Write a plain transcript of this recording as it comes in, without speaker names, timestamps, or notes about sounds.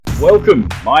Welcome,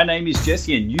 my name is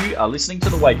Jesse and you are listening to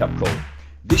The Wake Up Call.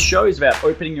 This show is about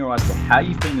opening your eyes to how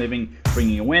you've been living,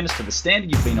 bringing awareness to the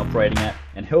standard you've been operating at,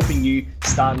 and helping you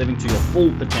start living to your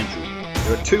full potential.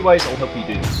 There are two ways I'll help you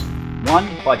do this. One,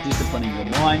 by disciplining your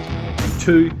mind, and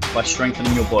two, by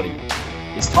strengthening your body.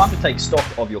 It's time to take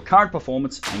stock of your current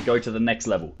performance and go to the next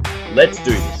level. Let's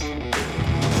do this.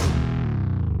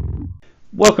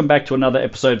 Welcome back to another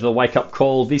episode of The Wake Up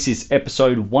Call. This is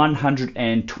episode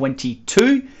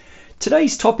 122.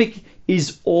 Today's topic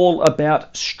is all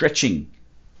about stretching.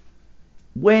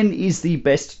 When is the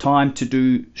best time to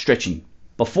do stretching?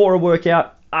 Before a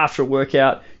workout, after a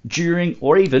workout, during,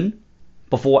 or even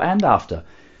before and after?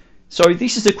 So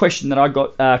this is a question that I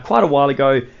got quite a while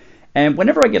ago, and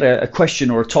whenever I get a question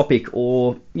or a topic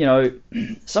or,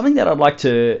 something that I'd like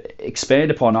to expand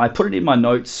upon, I put it in my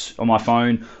notes on my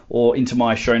phone or into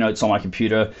my show notes on my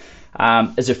computer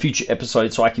as a future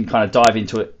episode so I can kind of dive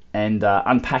into it and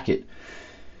unpack it.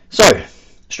 So,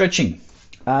 stretching.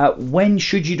 When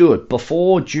should you do it?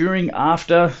 Before, during,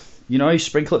 after?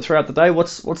 Sprinkle it throughout the day.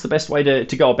 What's the best way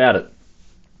to go about it?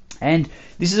 And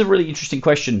this is a really interesting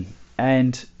question.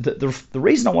 And the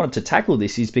reason I wanted to tackle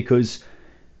this is because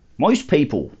most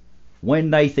people,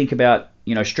 when they think about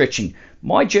stretching,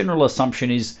 my general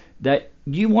assumption is that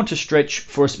you want to stretch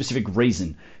for a specific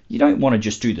reason. You don't want to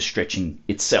just do the stretching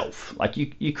itself. Like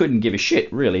you couldn't give a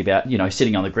shit really about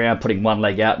sitting on the ground, putting one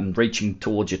leg out and reaching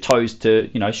towards your toes to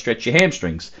stretch your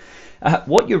hamstrings.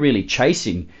 What you're really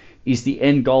chasing is the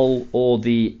end goal or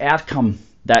the outcome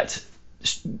that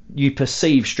you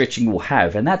perceive stretching will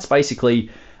have, and that's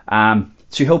basically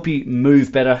to help you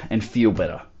move better and feel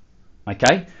better.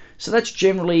 Okay, so that's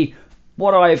generally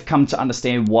what I've come to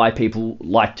understand why people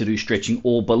like to do stretching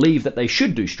or believe that they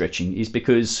should do stretching is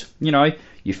because,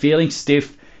 you're feeling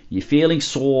stiff, you're feeling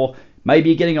sore, maybe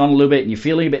you're getting on a little bit and you're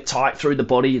feeling a bit tight through the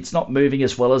body. It's not moving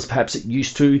as well as perhaps it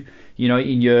used to,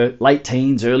 in your late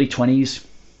teens, early 20s.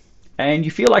 And you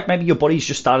feel like maybe your body's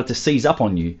just started to seize up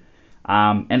on you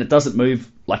and it doesn't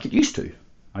move like it used to,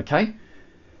 okay?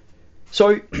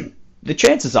 So the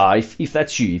chances are, if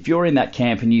that's you, if you're in that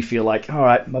camp and you feel like, all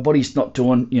right, my body's not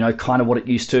doing, kind of what it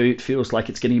used to, it feels like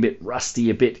it's getting a bit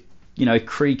rusty, a bit,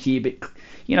 creaky, a bit,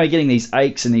 getting these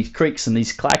aches and these creaks and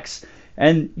these clacks,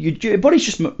 and your body's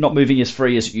just not moving as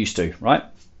free as it used to, right?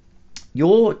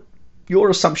 Your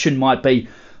assumption might be,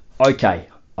 okay,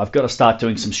 I've got to start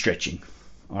doing some stretching,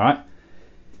 all right?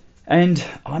 And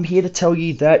I'm here to tell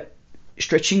you that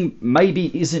stretching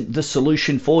maybe isn't the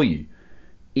solution for you.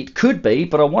 It could be,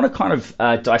 but I want to kind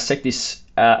of dissect this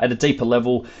at a deeper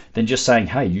level than just saying,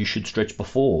 hey, you should stretch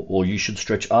before or you should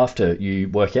stretch after you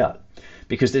work out,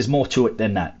 because there's more to it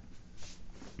than that.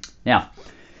 Now,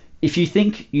 if you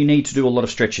think you need to do a lot of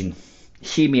stretching,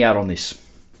 hear me out on this.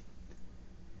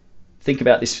 Think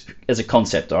about this as a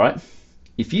concept, all right?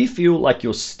 If you feel like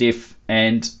you're stiff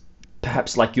and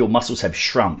perhaps like your muscles have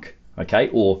shrunk,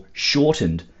 okay, or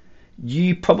shortened,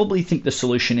 you probably think the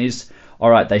solution is,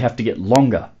 all right, they have to get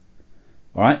longer,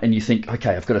 all right? And you think,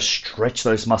 okay, I've got to stretch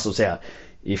those muscles out.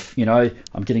 If,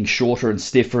 I'm getting shorter and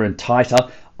stiffer and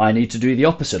tighter, I need to do the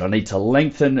opposite. I need to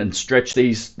lengthen and stretch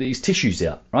these tissues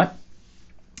out, right?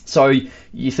 So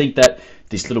you think that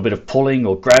this little bit of pulling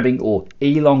or grabbing or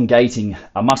elongating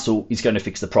a muscle is going to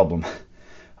fix the problem,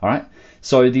 all right?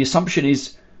 So the assumption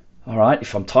is, all right,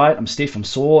 if I'm tight, I'm stiff, I'm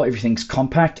sore, everything's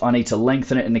compact, I need to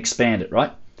lengthen it and expand it,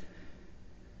 right?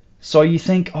 So you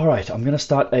think, all right, I'm going to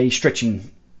start a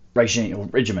stretching regime or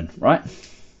regimen, right?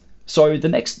 So the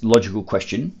next logical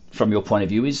question from your point of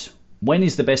view is, when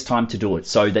is the best time to do it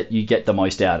so that you get the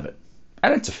most out of it?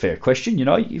 And it's a fair question,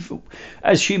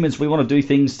 as humans, we want to do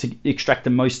things to extract the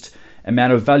most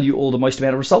amount of value or the most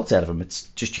amount of results out of them. It's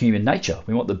just human nature.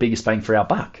 We want the biggest bang for our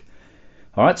buck.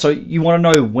 All right, so you want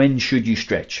to know, when should you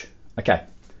stretch? Okay.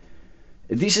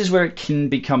 This is where it can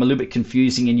become a little bit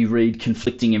confusing and you read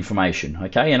conflicting information,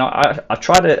 okay? And I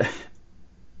try to...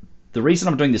 The reason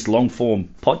I'm doing this long-form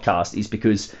podcast is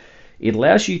because it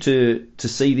allows you to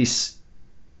see this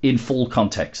in full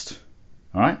context,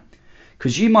 all right?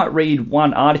 Because you might read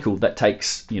one article that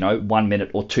takes, 1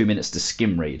 minute or 2 minutes to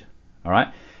skim read, all right?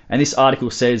 And this article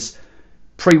says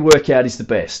pre-workout is the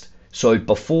best. So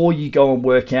before you go and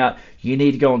work out, you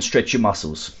need to go and stretch your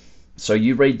muscles. So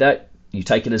you read that, you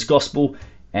take it as gospel,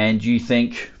 and you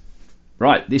think,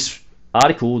 right, this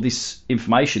article, this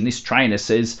information, this trainer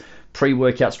says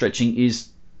pre-workout stretching is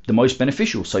the most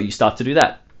beneficial, so you start to do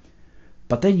that.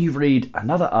 But then you read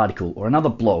another article or another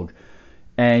blog,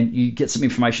 and you get some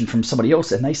information from somebody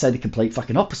else, and they say the complete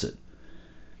fucking opposite.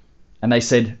 And they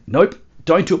said, nope,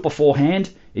 don't do it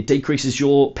beforehand. It decreases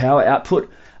your power output.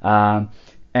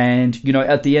 And,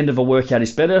 at the end of a workout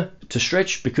it's better to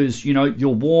stretch because, you're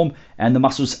warm and the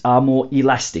muscles are more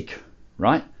elastic,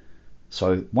 right?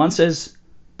 So one says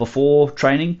before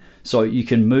training, so you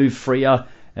can move freer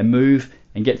and move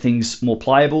and get things more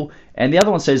pliable. And the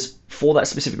other one says for that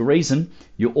specific reason,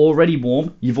 you're already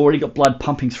warm, you've already got blood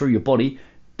pumping through your body,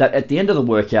 that at the end of the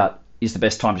workout is the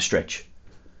best time to stretch.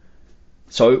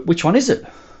 So which one is it?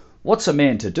 What's a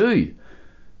man to do?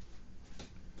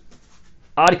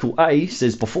 Article A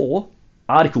says before,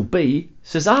 Article B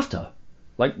says after.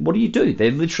 Like, what do?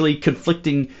 They're literally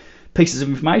conflicting pieces of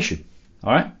information,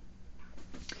 all right?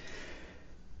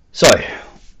 So,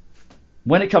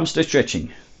 when it comes to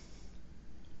stretching,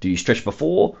 do you stretch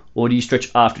before or do you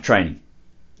stretch after training?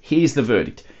 Here's the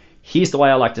verdict. Here's the way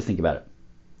I like to think about it,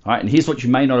 all right? And here's what you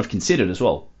may not have considered as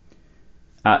well.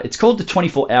 It's called the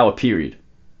 24-hour period,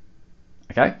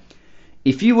 okay?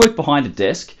 If you work behind a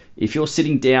desk, if you're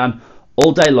sitting down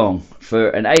all day long for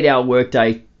an 8-hour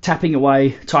workday, tapping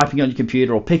away, typing on your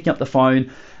computer or picking up the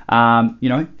phone,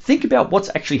 think about what's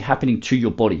actually happening to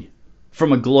your body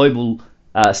from a global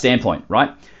standpoint,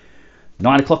 right?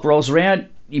 9 o'clock rolls around,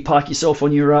 you park yourself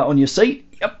on your seat.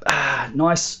 Yep,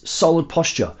 nice solid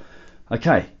posture.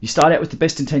 Okay, you start out with the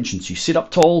best intentions. You sit up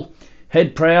tall,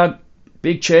 head proud,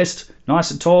 big chest,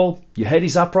 nice and tall. Your head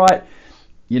is upright.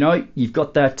 You've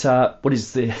got that what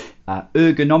is the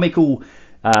ergonomical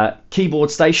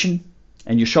keyboard station,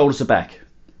 and your shoulders are back.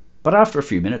 But after a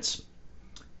few minutes,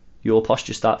 your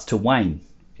posture starts to wane.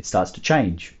 It starts to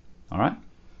change. All right.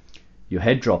 Your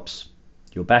head drops.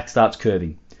 Your back starts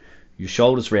curving. Your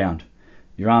shoulders round.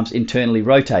 Your arms internally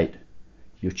rotate.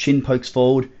 Your chin pokes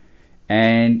forward,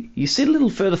 and you sit a little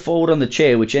further forward on the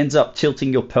chair, which ends up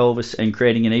tilting your pelvis and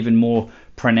creating an even more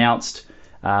pronounced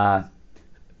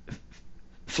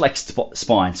flexed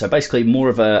spine. So basically more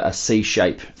of a C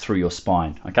shape through your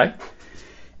spine, okay?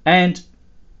 And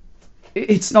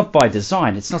it's not by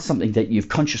design. It's not something that you've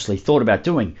consciously thought about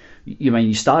doing.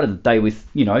 You started the day with,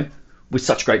 with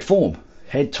such great form.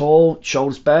 Head tall,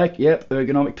 shoulders back, yep,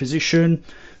 ergonomic position,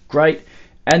 great.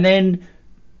 And then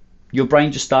your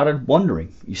brain just started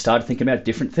wandering. You started thinking about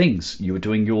different things. You were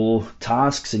doing your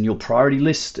tasks and your priority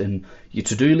list and your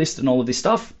to-do list and all of this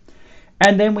stuff.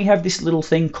 And then we have this little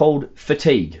thing called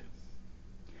fatigue.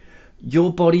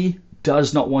 Your body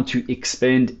does not want to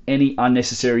expend any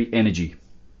unnecessary energy.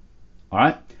 All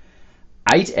right?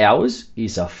 8 hours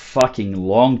is a fucking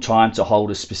long time to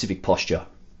hold a specific posture.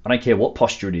 I don't care what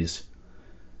posture it is.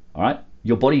 All right?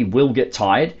 Your body will get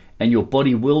tired and your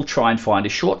body will try and find a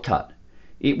shortcut.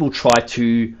 It will try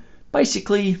to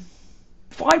basically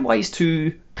find ways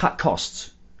to cut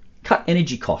costs, cut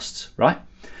energy costs, right?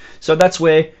 So that's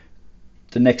where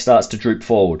the neck starts to droop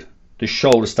forward, the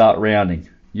shoulders start rounding,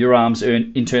 your arms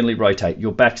internally rotate,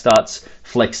 your back starts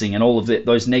flexing, and all of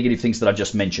those negative things that I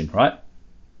just mentioned, right?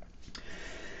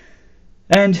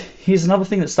 And here's another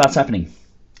thing that starts happening.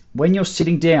 When you're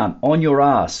sitting down on your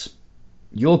ass,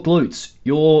 your glutes,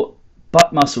 your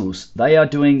butt muscles, they are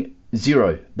doing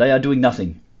zero. They are doing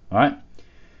nothing, all right?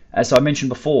 As I mentioned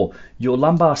before, your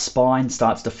lumbar spine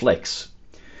starts to flex.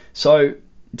 So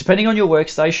depending on your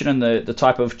workstation and the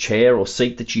type of chair or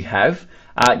seat that you have,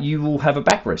 you will have a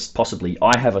backrest, possibly.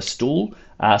 I have a stool,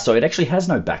 so it actually has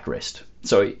no backrest.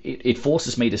 So it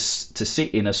forces me to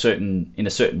sit in a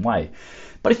certain way.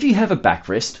 But if you have a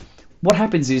backrest, what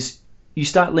happens is you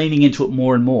start leaning into it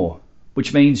more and more,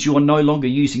 which means you are no longer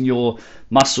using your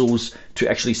muscles to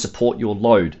actually support your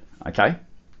load, okay?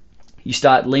 You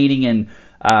start leaning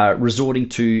and resorting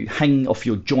to hanging off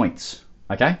your joints,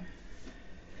 okay?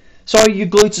 So your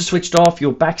glutes are switched off,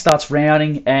 your back starts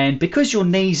rounding, and because your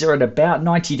knees are at about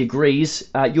 90 degrees,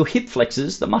 your hip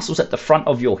flexors, the muscles at the front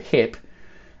of your hip,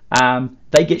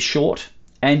 they get short,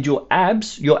 and your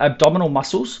abs, your abdominal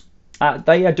muscles,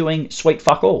 they are doing sweet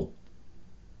fuck all.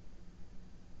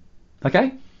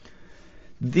 Okay?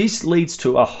 This leads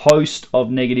to a host of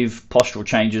negative postural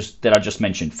changes that I just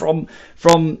mentioned, from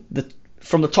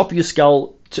the top of your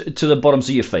skull to the bottoms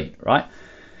of your feet, right?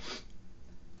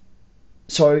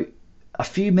 So a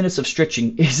few minutes of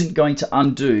stretching isn't going to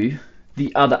undo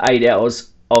the other 8 hours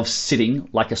of sitting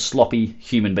like a sloppy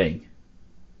human being.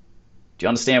 Do you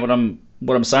understand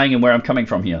what I'm saying and where I'm coming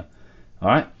from here? All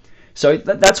right. So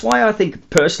that's why I think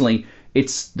personally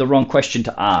it's the wrong question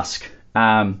to ask.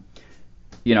 I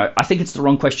think it's the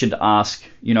wrong question to ask.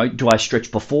 Do I stretch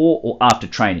before or after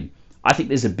training? I think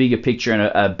there's a bigger picture and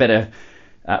a better,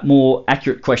 more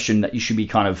accurate question that you should be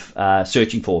kind of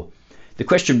searching for. The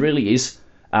question really is,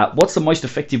 what's the most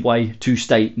effective way to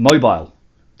stay mobile,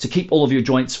 to keep all of your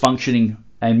joints functioning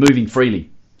and moving freely?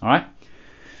 All right.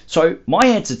 So my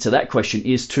answer to that question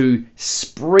is to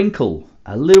sprinkle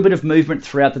a little bit of movement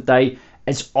throughout the day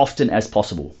as often as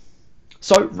possible.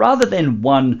 So rather than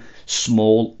one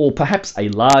small or perhaps a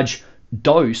large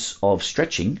dose of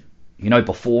stretching,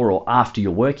 before or after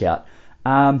your workout,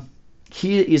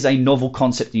 here is a novel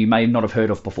concept that you may not have heard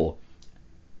of before.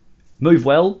 Move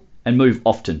well and move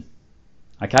often.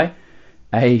 Okay?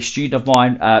 A student of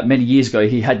mine many years ago,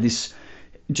 he had this,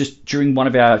 just during one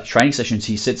of our training sessions,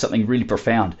 he said something really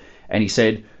profound. And he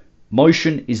said,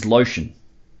 motion is lotion.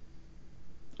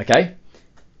 Okay?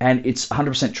 And it's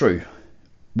 100% true.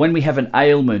 When we have an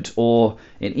ailment or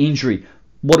an injury,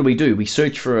 what do? We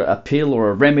search for a pill or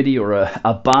a remedy or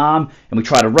a balm, and we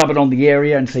try to rub it on the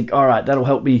area and think, all right, that'll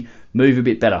help me move a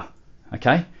bit better.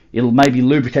 Okay? It'll maybe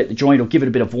lubricate the joint or give it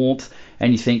a bit of warmth,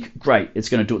 and you think, great, it's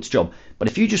going to do its job. But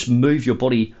if you just move your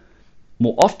body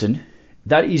more often,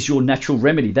 that is your natural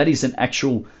remedy. That is an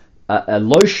actual a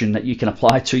lotion that you can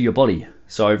apply to your body.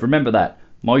 So remember that.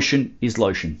 Motion is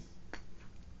lotion.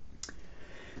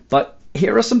 But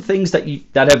here are some things that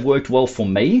have worked well for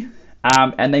me,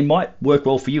 and they might work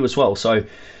well for you as well. So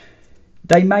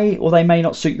they may or they may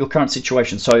not suit your current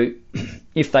situation. So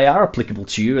if they are applicable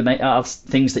to you and they are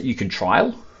things that you can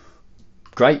trial,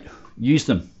 great, use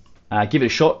them. Give it a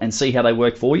shot and see how they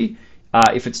work for you.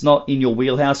 If it's not in your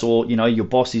wheelhouse, or your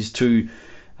boss is too,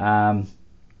 what's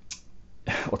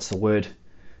the word?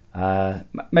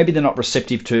 Maybe they're not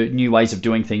receptive to new ways of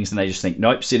doing things, and they just think,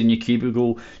 nope, sit in your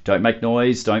cubicle, don't make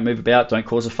noise, don't move about, don't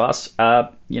cause a fuss.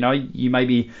 You may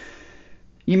be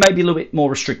a little bit more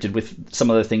restricted with some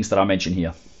of the things that I mention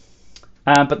here.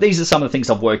 But these are some of the things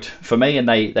I've worked for me, and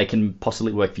they can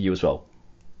possibly work for you as well.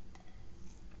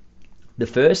 The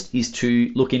first is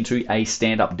to look into a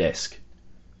stand-up desk.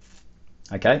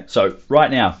 Okay, so right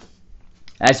now,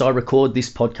 as I record this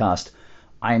podcast,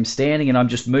 I am standing and I'm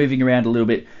just moving around a little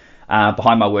bit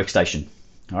behind my workstation.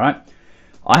 All right,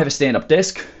 I have a stand-up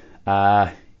desk.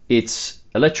 It's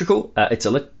electrical. It's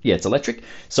electric.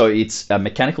 So it's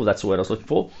mechanical. That's the word I was looking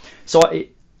for. So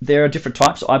there are different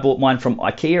types. I bought mine from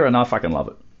IKEA, and I fucking love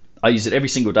it. I use it every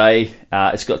single day.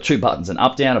 It's got two buttons: an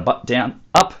up, down,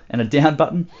 up, and a down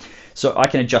button. So I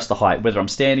can adjust the height, whether I'm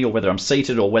standing or whether I'm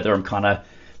seated or whether I'm kind of,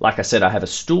 like I said, I have a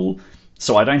stool.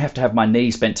 So I don't have to have my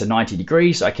knees bent to 90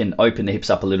 degrees. I can open the hips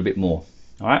up a little bit more.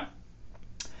 All right.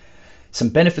 Some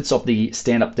benefits of the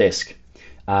stand-up desk.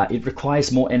 It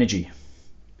requires more energy.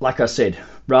 Like I said,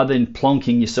 rather than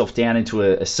plonking yourself down into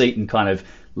a seat and kind of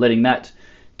letting that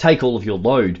take all of your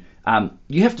load,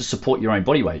 you have to support your own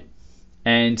body weight.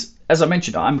 And as I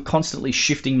mentioned, I'm constantly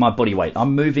shifting my body weight.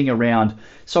 I'm moving around.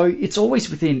 So it's always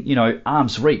within,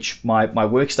 arm's reach, my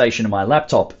workstation and my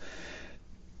laptop.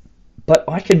 But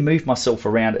I can move myself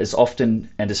around as often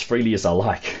and as freely as I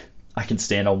like. I can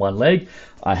stand on one leg.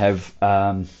 I have,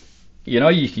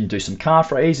 you can do some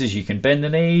calf raises. You can bend the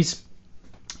knees.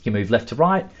 You can move left to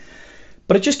right.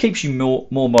 But it just keeps you more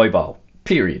mobile,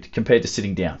 period, compared to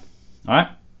sitting down. All right.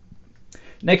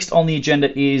 Next on the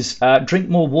agenda is drink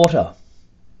more water.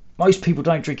 Most people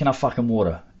don't drink enough fucking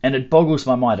water, and it boggles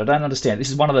my mind. I don't understand.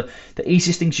 This is one of the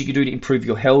easiest things you can do to improve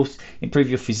your health, improve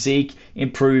your physique,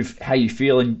 improve how you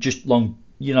feel, and just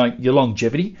your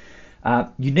longevity.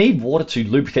 You need water to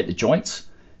lubricate the joints.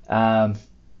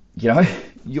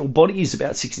 Your body is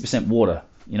about 60% water,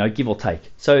 give or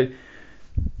take. So,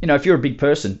 if you're a big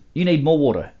person, you need more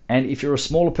water, and if you're a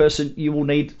smaller person, you will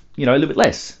need, a little bit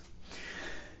less.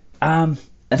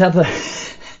 Another,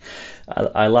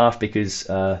 I laugh because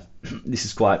this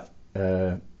is quite,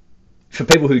 for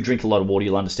people who drink a lot of water,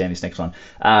 you'll understand this next one.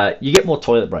 You get more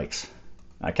toilet breaks.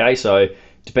 Okay, so it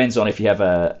depends on if you have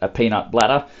a peanut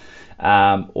bladder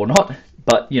or not.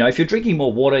 But, if you're drinking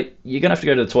more water, you're going to have to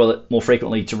go to the toilet more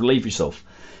frequently to relieve yourself.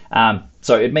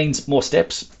 So it means more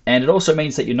steps, and it also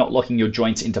means that you're not locking your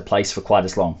joints into place for quite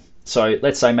as long. So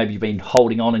let's say maybe you've been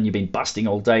holding on and you've been busting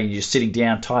all day and you're just sitting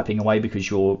down typing away because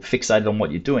you're fixated on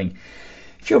what you're doing.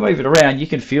 If you're moving around, you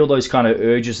can feel those kind of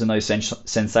urges and those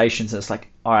sensations. And it's like,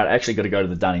 all right, I actually got to go to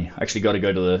the dunny. I actually got to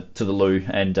go to the loo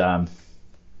and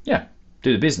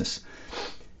do the business.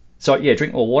 So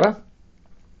drink more water.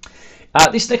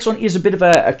 This next one is a bit of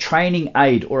a training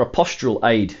aid or a postural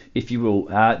aid, if you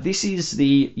will. This is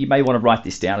you may want to write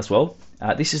this down as well.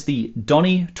 This is the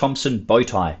Donnie Thompson bow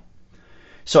tie.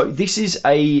 So this is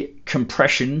a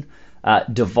compression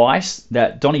device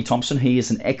that Donnie Thompson, he is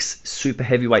an ex-super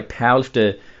heavyweight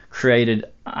powerlifter, created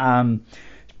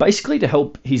basically to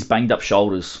help his banged up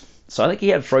shoulders. So I think he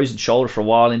had a frozen shoulder for a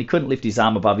while and he couldn't lift his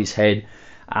arm above his head.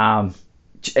 And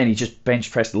he just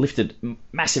bench pressed and lifted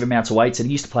massive amounts of weights. And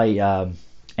he used to play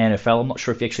NFL. I'm not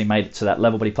sure if he actually made it to that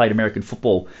level, but he played American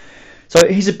football. So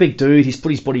he's a big dude. He's put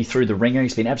his body through the ringer.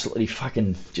 He's been absolutely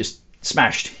fucking just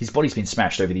smashed. His body's been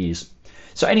smashed over the years.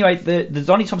 So anyway, the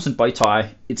Donnie Thompson bow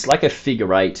tie, it's like a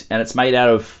figure eight, and it's made out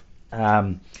of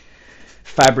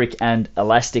fabric and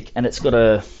elastic, and it's got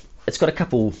a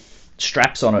couple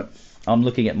straps on it. I'm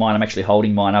looking at mine. I'm actually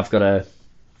holding mine. I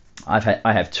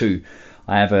have two.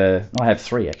 I have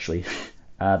three actually.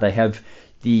 They have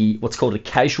what's called a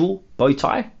casual bow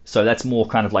tie. So that's more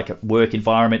kind of like a work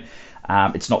environment.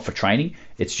 It's not for training.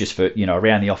 It's just for,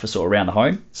 around the office or around the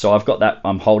home. So I've got that.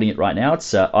 I'm holding it right now.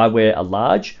 It's I wear a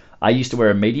large. I used to wear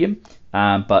a medium,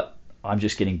 but I'm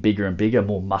just getting bigger and bigger,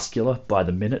 more muscular by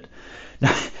the minute.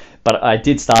 But I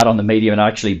did start on the medium, and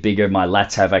actually bigger. My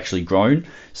lats have actually grown,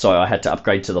 so I had to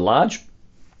upgrade to the large.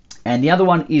 And the other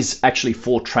one is actually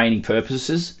for training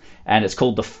purposes, and it's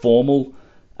called the formal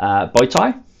bow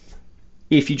tie.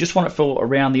 If you just want it for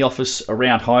around the office,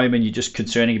 around home, and you're just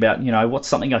concerning about, what's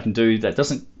something I can do that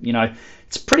doesn't,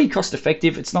 it's pretty cost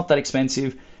effective. It's not that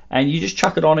expensive, and you just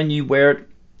chuck it on and you wear it.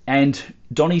 And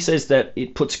Donnie says that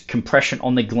it puts compression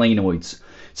on the glenoids.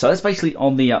 So that's basically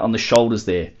on the shoulders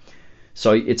there.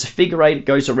 So it's a figure eight. It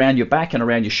goes around your back and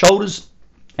around your shoulders,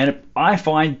 and I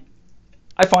find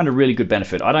a really good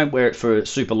benefit. I don't wear it for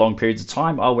super long periods of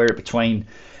time. I'll wear it between,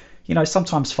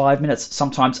 sometimes 5 minutes,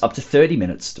 sometimes up to 30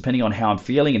 minutes, depending on how I'm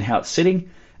feeling and how it's sitting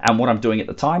and what I'm doing at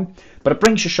the time. But it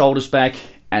brings your shoulders back,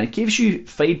 and it gives you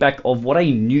feedback of what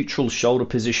a neutral shoulder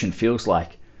position feels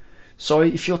like. So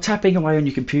if you're tapping away on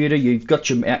your computer, you've got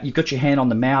your hand on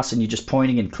the mouse and you're just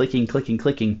pointing and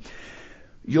clicking,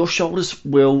 your shoulders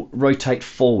will rotate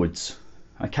forwards.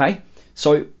 Okay,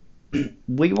 so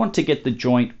we want to get the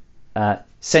joint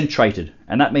centrated,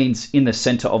 and that means in the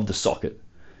center of the socket.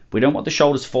 We don't want the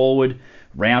shoulders forward,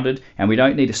 rounded, and we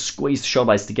don't need to squeeze the shoulder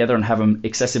blades together and have them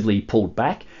excessively pulled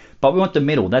back, but we want the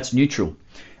middle. That's neutral,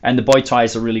 and the bow tie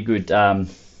is a really good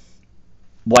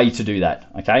way to do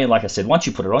that. Okay, and like I said, once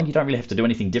you put it on, you don't really have to do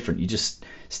anything different. You just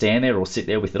stand there or sit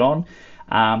there with it on,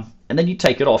 and then you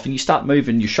take it off and you start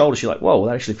moving your shoulders. You're like, whoa,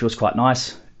 that actually feels quite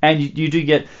nice. And you do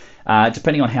get,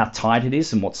 depending on how tight it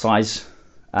is and what size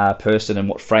person and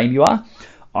what frame you are,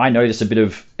 I notice a bit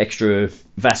of extra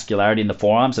vascularity in the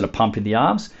forearms and a pump in the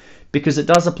arms, because it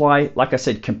does apply, like I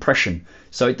said, compression.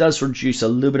 So it does reduce a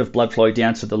little bit of blood flow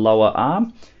down to the lower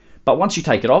arm, but once you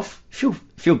take it off,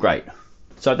 feel great.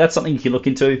 So that's something you can look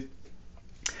into.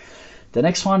 The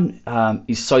next one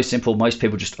is so simple. Most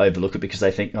people just overlook it because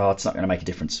they think, it's not going to make a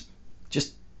difference.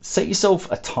 Just set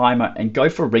yourself a timer and go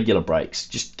for regular breaks.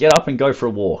 Just get up and go for a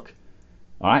walk.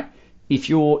 All right. If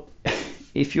you're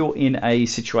in a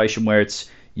situation where it's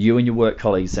you and your work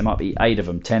colleagues, there might be 8 of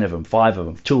them, 10 of them, 5 of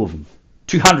them, 2 of them,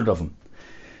 200 of them.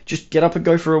 Just get up and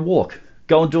go for a walk.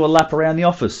 Go and do a lap around the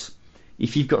office.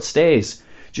 If you've got stairs,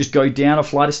 just go down a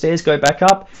flight of stairs, go back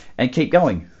up, and keep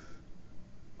going.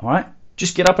 All right?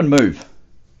 Just get up and move.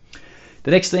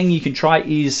 The next thing you can try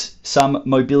is some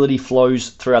mobility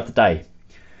flows throughout the day.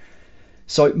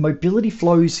 So mobility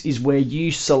flows is where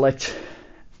you select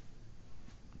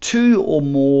 2 or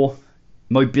more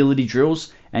mobility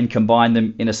drills and combine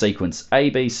them in a sequence. A,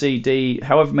 B, C, D,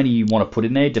 however many you want to put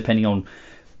in there, depending on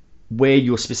where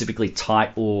you're specifically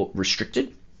tight or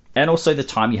restricted, and also the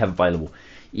time you have available.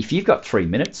 If you've got 3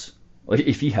 minutes, or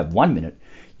if you have 1 minute,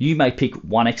 you may pick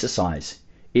one exercise.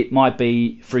 It might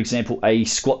be, for example, a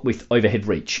squat with overhead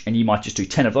reach, and you might just do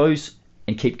 10 of those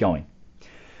and keep going.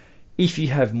 If you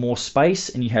have more space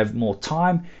and you have more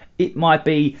time, it might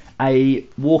be a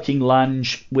walking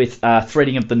lunge with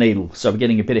threading of the needle. So we're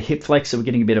getting a bit of hip flex, so we're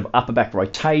getting a bit of upper back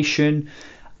rotation.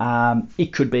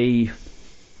 It could be,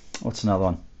 what's another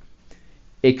one?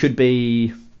 It could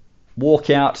be walk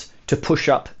out to push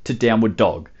up to downward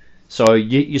dog. So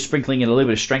you're sprinkling in a little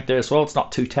bit of strength there as well. It's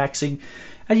not too taxing.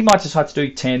 And you might just have to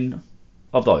do 10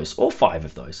 of those or 5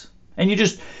 of those. And you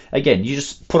just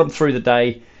put them through the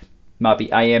day. Might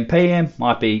be AM, PM,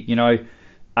 might be,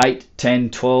 8, 10,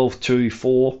 12, 2,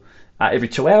 4 every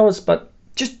 2 hours, but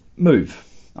just move.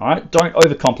 All right? Don't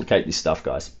overcomplicate this stuff,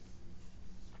 guys.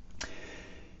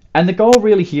 And the goal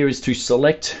really here is to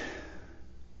select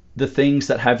the things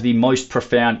that have the most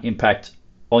profound impact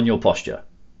on your posture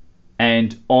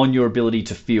and on your ability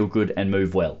to feel good and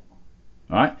move well.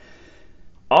 All right?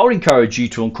 I would encourage you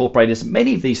to incorporate as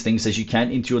many of these things as you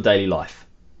can into your daily life.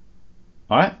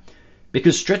 All right?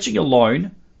 Because stretching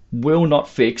alone will not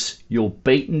fix your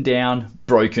beaten down,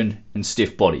 broken, and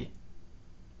stiff body.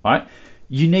 All right?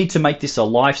 You need to make this a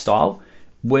lifestyle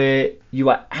where you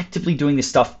are actively doing this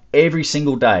stuff every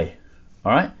single day.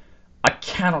 All right? I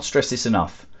cannot stress this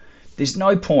enough. There's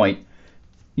no point,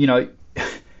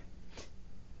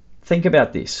 think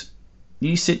about this.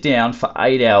 You sit down for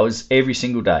 8 hours every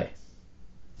single day.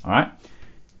 All right?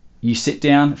 You sit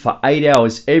down for 8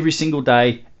 hours every single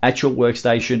day at your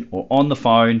workstation or on the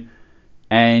phone.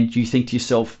 and you think to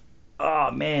yourself,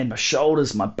 oh man, my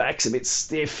shoulders, my back's a bit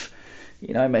stiff,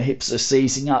 my hips are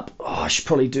seizing up. Oh, I should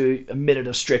probably do a minute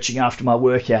of stretching after my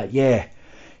workout. Yeah,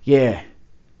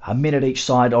 a minute each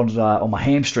side on my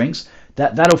hamstrings.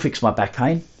 That'll fix my back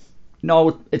pain.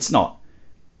 No, it's not.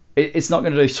 It's not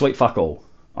going to do sweet fuck all.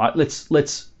 All right, let's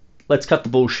cut the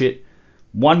bullshit.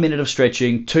 1 minute of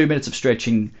stretching, 2 minutes of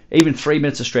stretching, even 3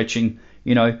 minutes of stretching,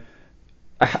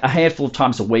 a handful of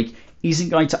times a week isn't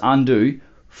going to undo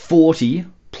 40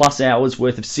 plus hours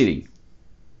worth of sitting.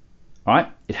 All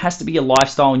right? It has to be a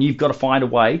lifestyle, and you've got to find a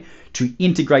way to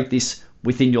integrate this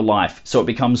within your life so it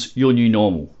becomes your new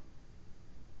normal.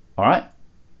 All right?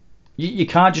 You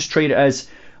can't just treat it as,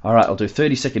 all right, I'll do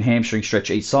 30-second hamstring stretch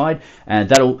each side, and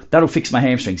that'll fix my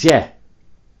hamstrings. Yeah.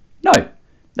 No,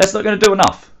 that's not going to do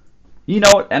enough. You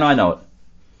know it, and I know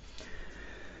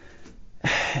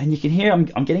it. And you can hear I'm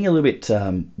getting a little bit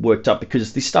worked up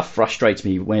because this stuff frustrates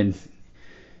me when,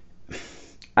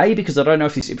 A, because I don't know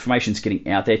if this information is getting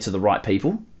out there to the right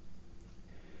people,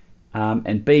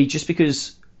 and B, just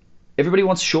because everybody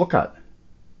wants a shortcut.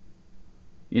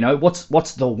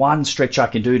 What's the one stretch I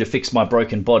can do to fix my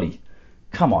broken body?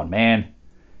 Come on, man.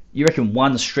 You reckon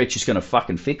one stretch is going to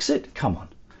fucking fix it? Come on.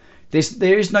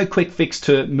 There is no quick fix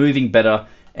to moving better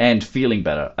and feeling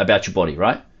better about your body,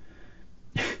 right?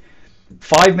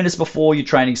 5 minutes before your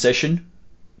training session,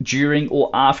 during or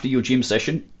after your gym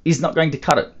session, is not going to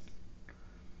cut it.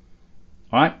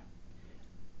 All right?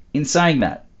 In saying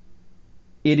that,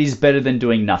 it is better than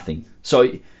doing nothing. So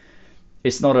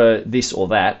it's not a this or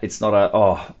that. It's not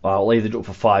I'll either do it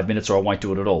for 5 minutes or I won't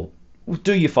do it at all.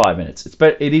 Do your 5 minutes.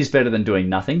 It is better than doing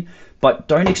nothing, but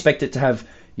don't expect it to have,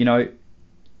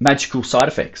 magical side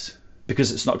effects,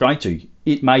 because it's not going to.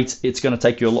 It's going to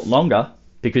take you a lot longer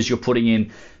because you're putting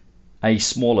in a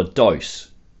smaller dose.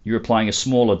 You're applying a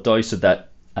smaller dose of that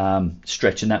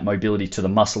stretch and that mobility to the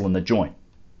muscle and the joint.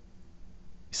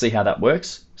 See how that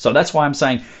works? So that's why I'm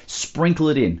saying sprinkle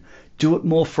it in. Do it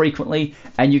more frequently,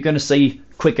 and you're going to see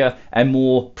quicker and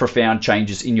more profound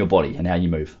changes in your body and how you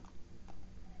move.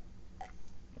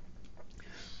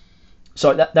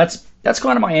 So that's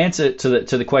kind of my answer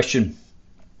to the question,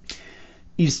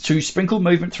 is to sprinkle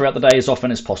movement throughout the day as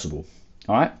often as possible.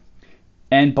 All right?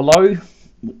 And below,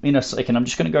 in a second, I'm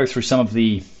just going to go through some of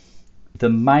the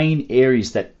main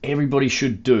areas that everybody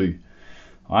should do.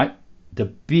 All right? The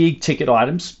big ticket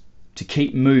items to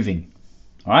keep moving.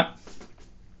 All right?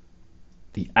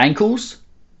 The ankles,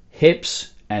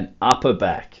 hips, and upper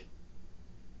back.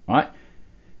 All right?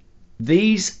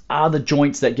 These are the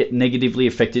joints that get negatively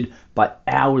affected by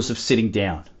hours of sitting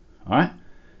down. All right?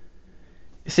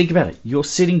 Think about it. You're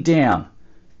sitting down.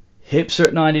 Hips are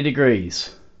at 90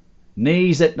 degrees.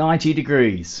 Knees at 90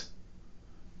 degrees.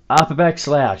 Upper back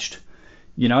slouched.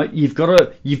 You've got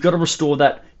to restore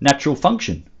that natural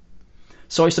function.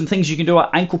 So some things you can do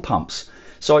are ankle pumps.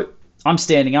 So I'm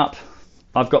standing up.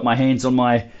 I've got my hands on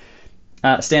my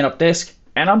stand-up desk,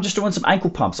 and I'm just doing some ankle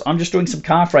pumps. I'm just doing some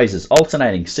calf raises,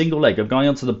 alternating, single leg. I'm going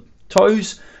onto the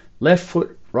toes, left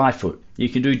foot, right foot. You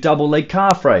can do double leg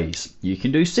calf raise. You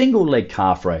can do single leg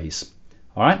calf raise.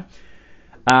 All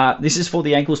right. This is for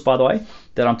the ankles, by the way,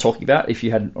 that I'm talking about, if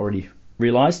you hadn't already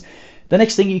realized. The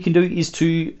next thing you can do is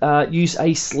to use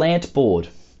a slant board.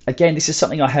 Again, this is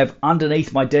something I have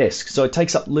underneath my desk, so it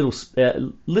takes up little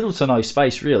to no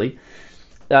space, really.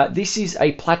 This is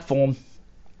a platform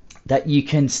that you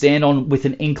can stand on with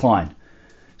an incline.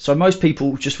 So most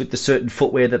people, just with the certain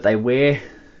footwear that they wear,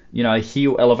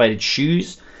 heel elevated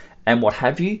shoes and what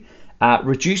have you,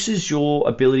 reduces your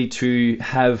ability to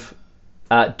have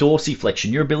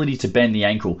dorsiflexion, your ability to bend the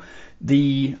ankle.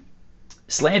 The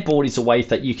slant board is a way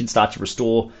that you can start to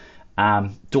restore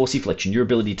dorsiflexion, your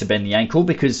ability to bend the ankle,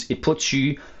 because it puts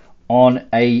you on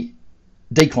a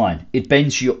decline. It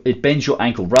bends your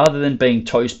ankle rather than being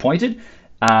toes pointed.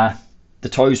 The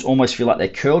toes almost feel like they're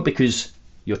curled because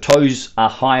your toes are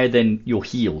higher than your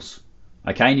heels.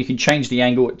 Okay, and you can change the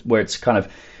angle where it's kind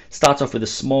of starts off with a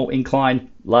small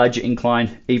incline, larger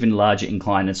incline, even larger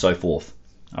incline, and so forth.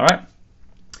 All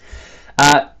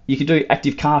right. You can do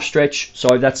active calf stretch.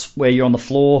 So that's where you're on the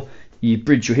floor. You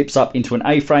bridge your hips up into an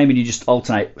A-frame and you just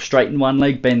alternate. Straighten one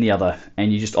leg, bend the other,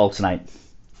 and you just alternate.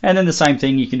 And then the same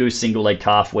thing, you can do a single leg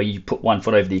calf where you put one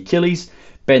foot over the Achilles,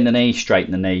 bend the knee,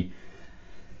 straighten the knee.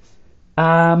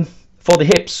 For the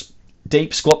hips,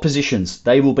 deep squat positions.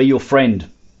 They will be your friend.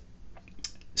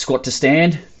 Squat to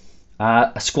stand,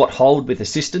 a squat hold with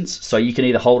assistance. So you can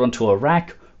either hold onto a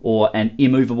rack or an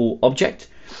immovable object,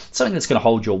 something that's going to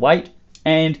hold your weight.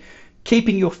 And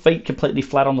keeping your feet completely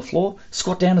flat on the floor,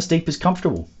 squat down as deep as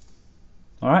comfortable.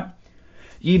 All right.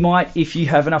 You might, if you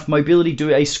have enough mobility,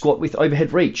 do a squat with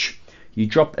overhead reach. You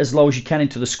drop as low as you can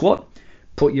into the squat,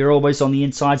 put your elbows on the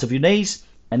insides of your knees,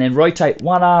 and then rotate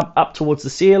one arm up towards the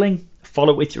ceiling,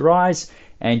 follow it with your eyes,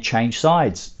 and change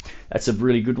sides. That's a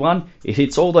really good one. It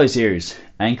hits all those areas: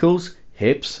 ankles,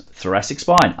 hips, thoracic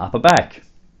spine, upper back.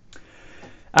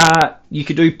 You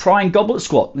could do prying goblet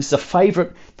squat. This is a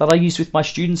favorite that I use with my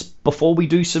students before we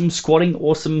do some squatting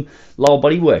or some lower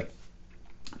body work.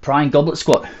 Prying goblet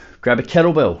squat. Grab a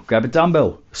kettlebell, grab a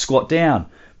dumbbell, squat down,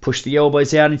 push the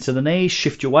elbows out into the knees,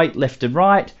 shift your weight left and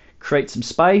right, create some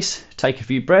space, take a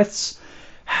few breaths,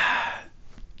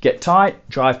 get tight,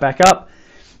 drive back up.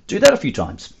 Do that a few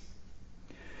times.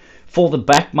 For the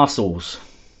back muscles,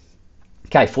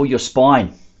 okay, for your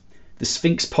spine, the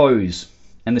Sphinx pose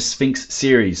and the Sphinx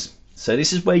series. So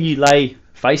this is where you lay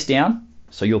face down,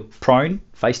 so you're prone,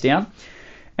 face down,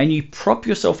 and you prop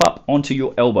yourself up onto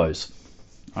your elbows.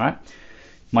 All right.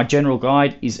 My general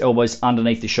guide is elbows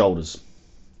underneath the shoulders.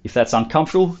 If that's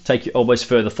uncomfortable, take your elbows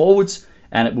further forwards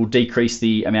and it will decrease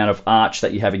the amount of arch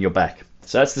that you have in your back.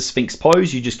 So that's the Sphinx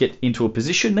pose. You just get into a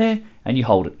position there and you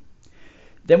hold it.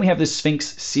 Then we have the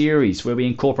Sphinx series where we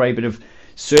incorporate a bit of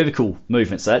cervical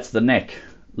movement. So that's the neck.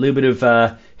 A little bit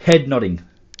of head nodding.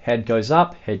 Head goes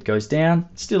up, head goes down,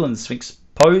 still in the Sphinx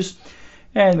pose.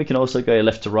 And we can also go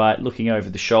left to right, looking over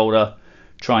the shoulder,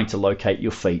 trying to locate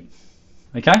your feet.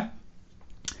 Okay?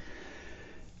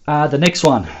 The next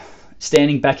one,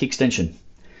 standing back extension.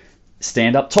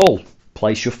 Stand up tall.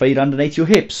 Place your feet underneath your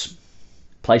hips.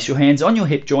 Place your hands on your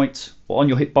hip joints, or on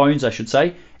your hip bones, I should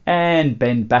say, and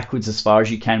bend backwards as far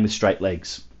as you can with straight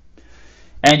legs.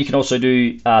 And you can also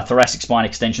do thoracic spine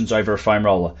extensions over a foam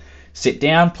roller. Sit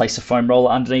down, place a foam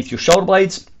roller underneath your shoulder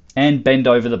blades, and bend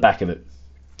over the back of it.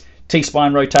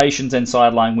 T-spine rotations and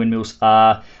sideline windmills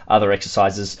are other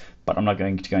exercises, but I'm not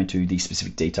going to go into the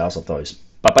specific details of those.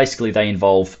 But basically they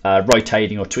involve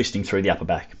rotating or twisting through the upper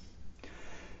back.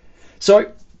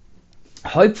 So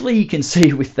hopefully you can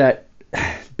see with that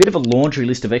bit of a laundry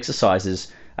list of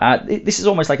exercises, this is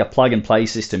almost like a plug and play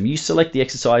system. You select the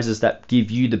exercises that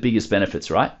give you the biggest benefits,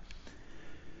 right?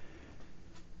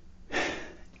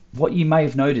 What you may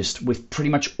have noticed with pretty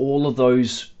much all of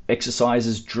those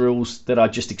exercises, drills that I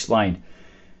just explained,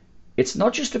 it's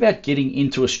not just about getting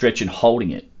into a stretch and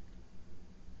holding it,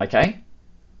 okay?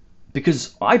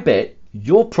 Because I bet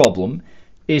your problem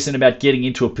isn't about getting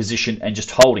into a position and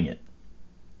just holding it.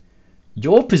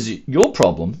 Your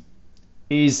problem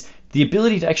is the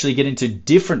ability to actually get into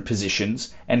different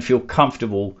positions and feel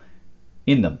comfortable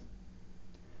in them.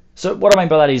 So what I mean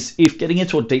by that is, if getting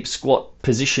into a deep squat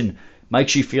position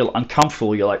makes you feel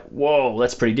uncomfortable, you're like, whoa,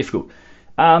 that's pretty difficult.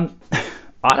 I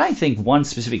don't think one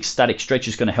specific static stretch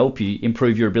is going to help you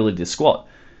improve your ability to squat.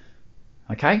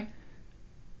 Okay?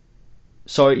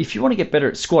 So if you want to get better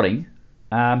at squatting,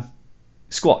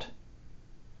 squat.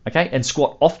 Okay? And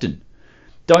squat often.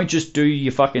 Don't just do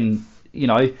your fucking,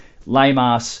 lame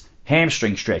ass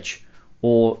hamstring stretch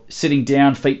or sitting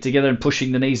down, feet together and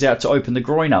pushing the knees out to open the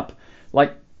groin up.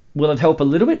 Like, will it help a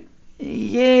little bit?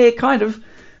 Yeah, kind of.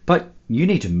 But you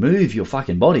need to move your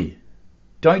fucking body.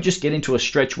 Don't just get into a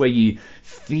stretch where you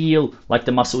feel like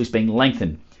the muscle is being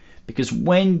lengthened. Because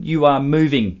when you are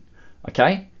moving,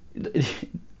 okay,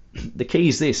 the key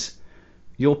is this.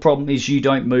 Your problem is you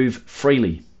don't move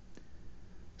freely.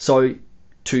 So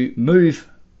to move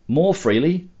more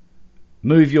freely,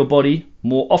 move your body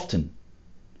more often.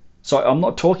 So I'm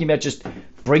not talking about just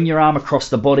bring your arm across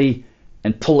the body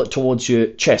and pull it towards your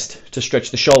chest to stretch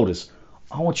the shoulders.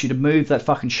 I want you to move that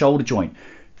fucking shoulder joint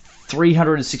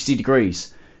 360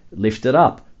 degrees. Lift it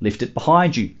up, lift it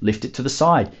behind you, lift it to the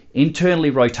side, internally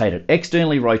rotate it,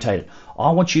 externally rotate it.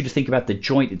 I want you to think about the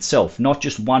joint itself, not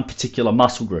just one particular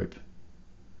muscle group.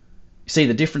 See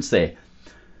the difference there?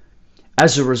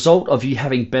 As a result of you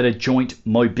having better joint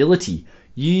mobility,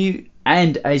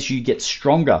 as you get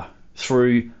stronger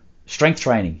through strength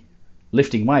training,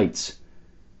 lifting weights,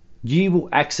 you will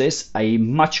access a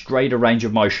much greater range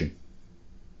of motion.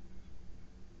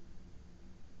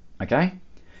 Okay?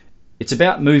 It's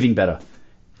about moving better.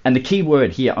 And the key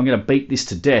word here, I'm going to beat this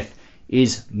to death,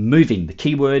 is moving. The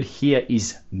key word here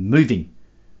is moving.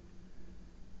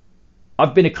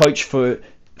 I've been a coach for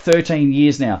 13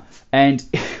 years now, and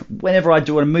whenever I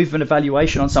do a movement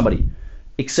evaluation on somebody,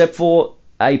 except for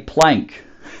a plank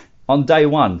on day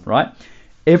one, right?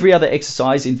 Every other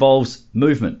exercise involves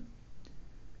movement.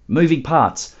 Moving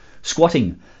parts,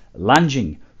 squatting,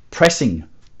 lunging, pressing,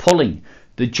 pulling.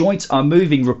 The joints are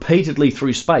moving repeatedly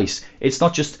through space. It's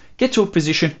not just get to a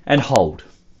position and hold.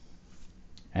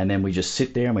 And then we just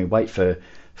sit there and we wait for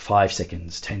 5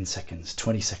 seconds, 10 seconds,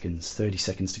 20 seconds, 30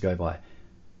 seconds to go by.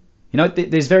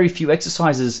 There's very few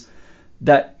exercises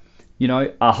that,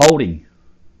 are holding.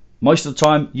 Most of the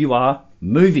time you are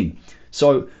moving.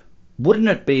 So wouldn't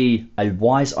it be a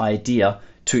wise idea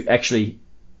to actually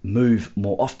move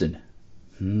more often?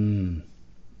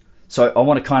 So I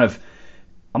want to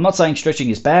I'm not saying stretching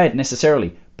is bad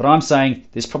necessarily, but I'm saying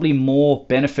there's probably more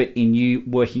benefit in you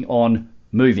working on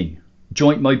moving,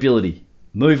 joint mobility,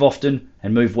 move often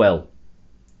and move well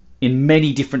in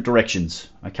many different directions,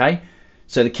 okay?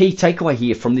 So the key takeaway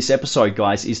here from this episode,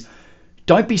 guys, is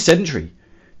don't be sedentary.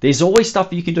 There's always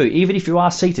stuff you can do. Even if you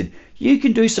are seated, you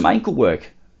can do some ankle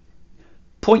work.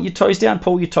 Point your toes down,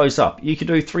 pull your toes up. You can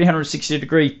do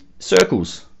 360-degree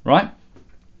circles, right?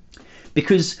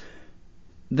 Because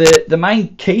the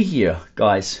main key here,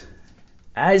 guys,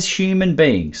 as human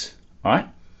beings, right?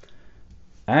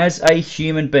 As a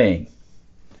human being,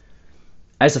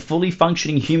 as a fully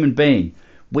functioning human being,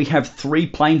 we have 3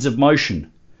 planes of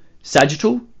motion: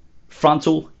 sagittal,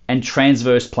 frontal, and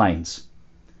transverse planes.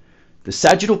 The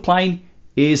sagittal plane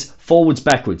is forwards,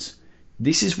 backwards.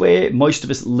 This is where most of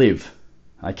us live,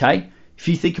 okay? If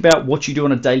you think about what you do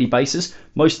on a daily basis,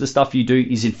 most of the stuff you do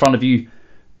is in front of you.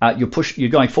 You're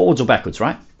going forwards or backwards,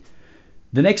 right?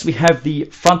 The next we have the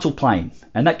frontal plane,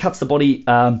 and that cuts the body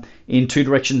in 2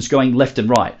 directions going left and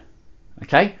right,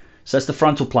 okay? So that's the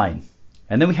frontal plane.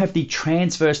 And then we have the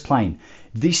transverse plane.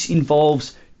 This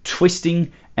involves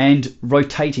twisting and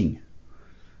rotating.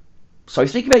 So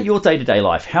think about your day-to-day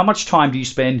life. How much time do you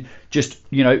spend just,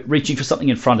 reaching for something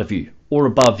in front of you or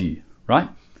above you, right?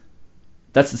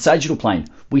 That's the sagittal plane.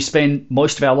 We spend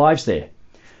most of our lives there.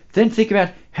 Then think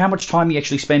about how much time you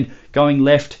actually spend going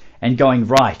left and going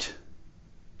right.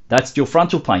 That's your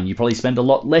frontal plane. You probably spend a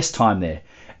lot less time there.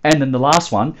 And then the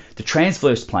last one, the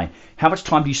transverse plane. How much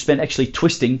time do you spend actually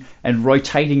twisting and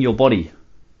rotating your body?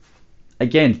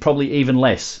 Again, probably even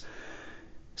less.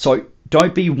 So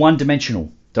don't be one-dimensional.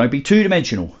 Don't be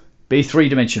two-dimensional. Be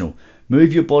three-dimensional.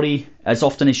 Move your body as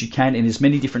often as you can in as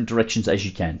many different directions as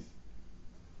you can.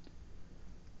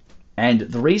 And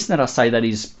the reason that I say that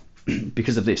is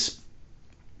because of this.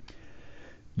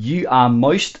 You are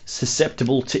most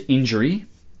susceptible to injury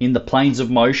in the planes of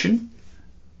motion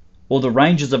or the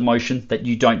ranges of motion that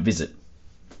you don't visit.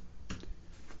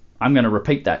 I'm going to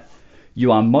repeat that.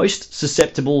 You are most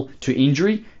susceptible to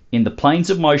injury in the planes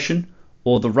of motion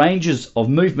or the ranges of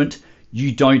movement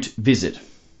you don't visit.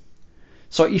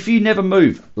 So if you never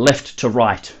move left to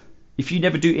right, if you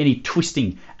never do any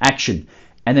twisting action,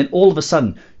 and then all of a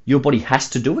sudden your body has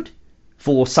to do it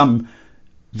for some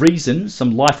reason,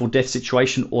 some life or death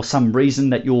situation, or some reason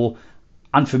that you're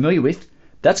unfamiliar with,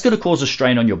 that's going to cause a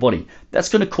strain on your body. That's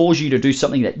going to cause you to do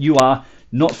something that you are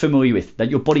not familiar with,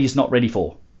 that your body is not ready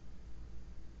for.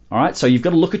 All right, so you've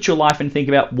got to look at your life and think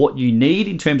about what you need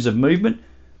in terms of movement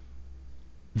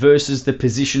versus the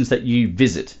positions that you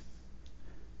visit.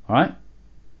 All right,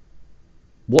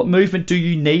 what movement do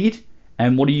you need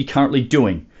and what are you currently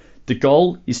doing? The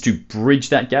goal is to bridge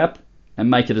that gap and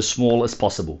make it as small as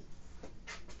possible.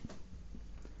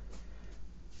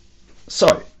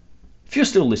 So, if you're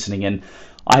still listening and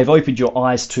I have opened your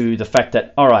eyes to the fact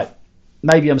that, all right,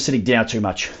 maybe I'm sitting down too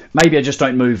much. Maybe I just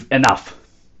don't move enough.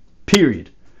 Period.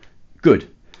 Good.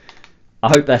 I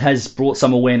hope that has brought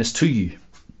some awareness to you.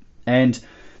 And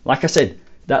like I said,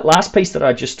 that last piece that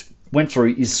I just went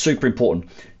through is super important.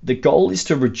 The goal is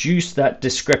to reduce that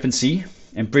discrepancy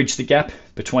and bridge the gap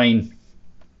between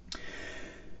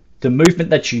the movement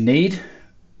that you need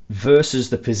versus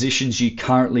the positions you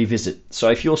currently visit. So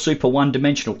if you're super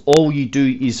one-dimensional, all you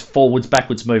do is forwards,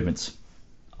 backwards movements.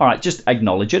 All right, just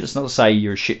acknowledge it. It's not to say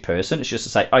you're a shit person. It's just to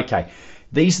say, okay,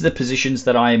 these are the positions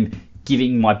that I'm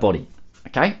giving my body.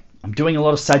 Okay, I'm doing a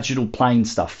lot of sagittal plane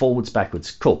stuff, forwards,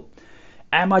 backwards. Cool.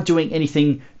 Am I doing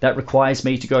anything that requires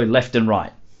me to go left and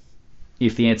right?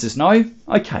 If the answer is no,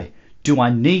 okay. Do I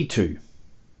need to?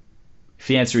 If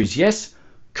the answer is yes,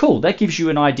 cool. That gives you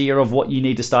an idea of what you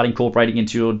need to start incorporating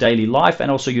into your daily life and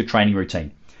also your training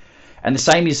routine. And the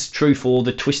same is true for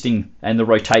the twisting and the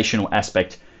rotational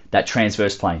aspect, that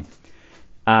transverse plane.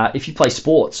 If you play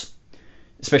sports,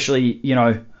 especially,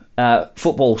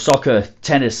 football, soccer,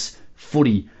 tennis,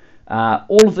 footy,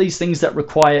 all of these things that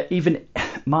require even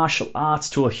martial arts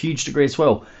to a huge degree as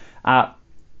well,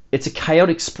 it's a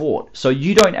chaotic sport. So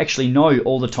you don't actually know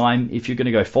all the time if you're going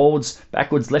to go forwards,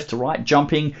 backwards, left to right,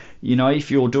 jumping. If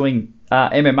you're doing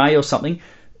MMA or something,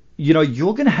 you're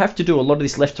going to have to do a lot of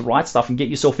this left to right stuff and get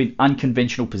yourself in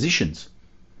unconventional positions.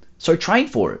 So train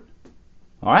for it.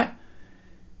 All right?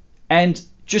 And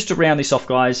just to round this off,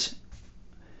 guys,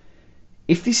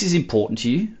 if this is important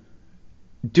to you,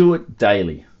 do it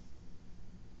daily.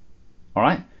 All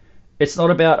right? It's not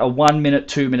about a 1 minute,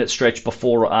 2 minute stretch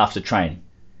before or after training.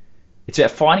 It's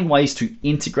about finding ways to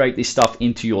integrate this stuff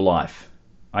into your life.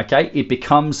 Okay? It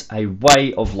becomes a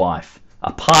way of life,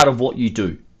 a part of what you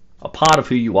do, a part of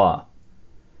who you are.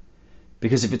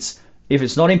 Because if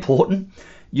it's not important,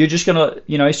 you're just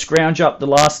gonna, scrounge up the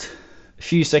last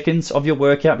few seconds of your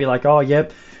workout, be like, oh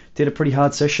yep, did a pretty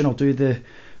hard session. I'll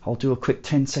do a quick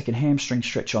 10-second hamstring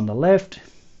stretch on the left.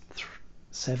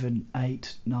 7,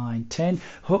 8, 9, 10.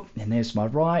 Hook, and there's my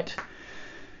right.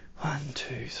 1,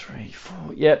 2, 3,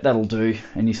 4. Yep, that'll do.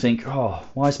 And you think, oh,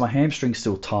 why is my hamstring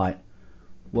still tight?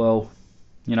 Well,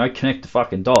 connect the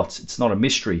fucking dots. It's not a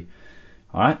mystery.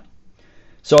 All right.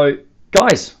 So,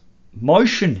 guys,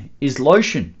 motion is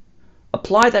lotion.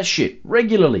 Apply that shit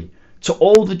regularly to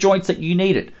all the joints that you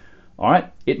need it. All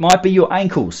right. It might be your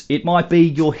ankles. It might be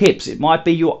your hips. It might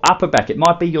be your upper back. It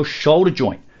might be your shoulder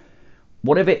joint.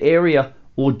 Whatever area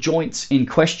or joints in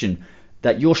question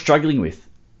that you're struggling with,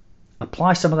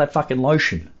 apply some of that fucking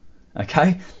lotion,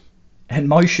 okay? And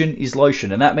motion is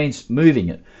lotion, and that means moving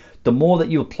it. The more that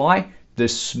you apply, the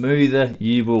smoother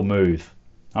you will move,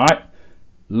 all right?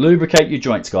 Lubricate your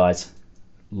joints, guys.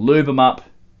 Lube them up,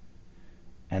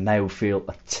 and they will feel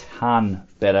a ton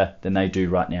better than they do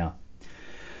right now.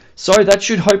 So that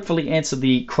should hopefully answer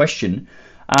the question,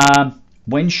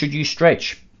 when should you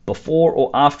stretch? Before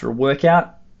or after a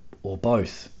workout, or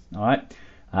both? All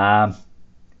right.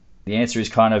 The answer is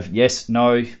kind of yes,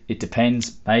 no, it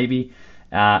depends, maybe,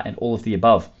 and all of the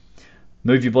above.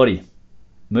 Move your body.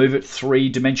 Move it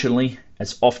 3-dimensionally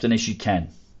as often as you can.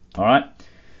 All right.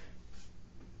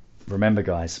 Remember,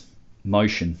 guys,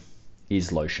 motion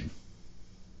is lotion.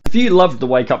 If you loved the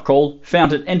Wake Up Call,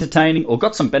 found it entertaining, or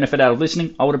got some benefit out of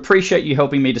listening, I would appreciate you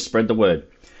helping me to spread the word.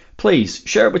 Please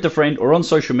share it with a friend or on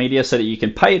social media so that you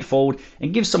can pay it forward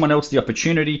and give someone else the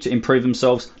opportunity to improve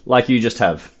themselves like you just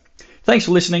have. Thanks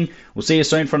for listening. We'll see you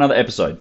soon for another episode.